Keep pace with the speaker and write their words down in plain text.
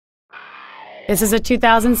This is a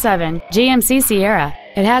 2007 GMC Sierra.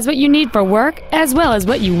 It has what you need for work as well as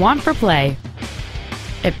what you want for play.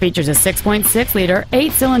 It features a 6.6-liter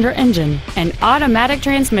 8-cylinder engine, an automatic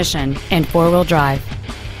transmission, and 4-wheel drive.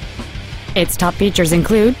 Its top features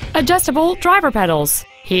include adjustable driver pedals,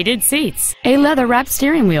 heated seats, a leather-wrapped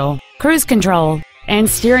steering wheel, cruise control, and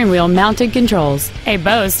steering wheel mounted controls, a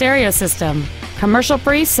Bose stereo system,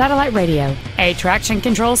 commercial-free satellite radio, a traction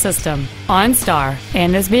control system, OnStar,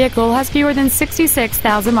 and this vehicle has fewer than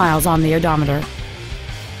 66,000 miles on the odometer.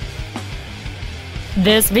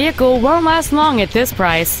 This vehicle won't last long at this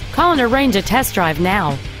price. Call and arrange a test drive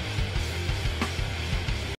now.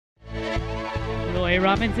 Roy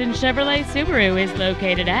Robinson Chevrolet Subaru is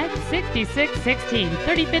located at 6616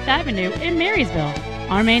 35th Avenue in Marysville.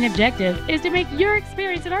 Our main objective is to make your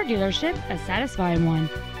experience at our dealership a satisfying one,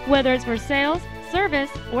 whether it's for sales, service,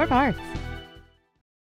 or parts.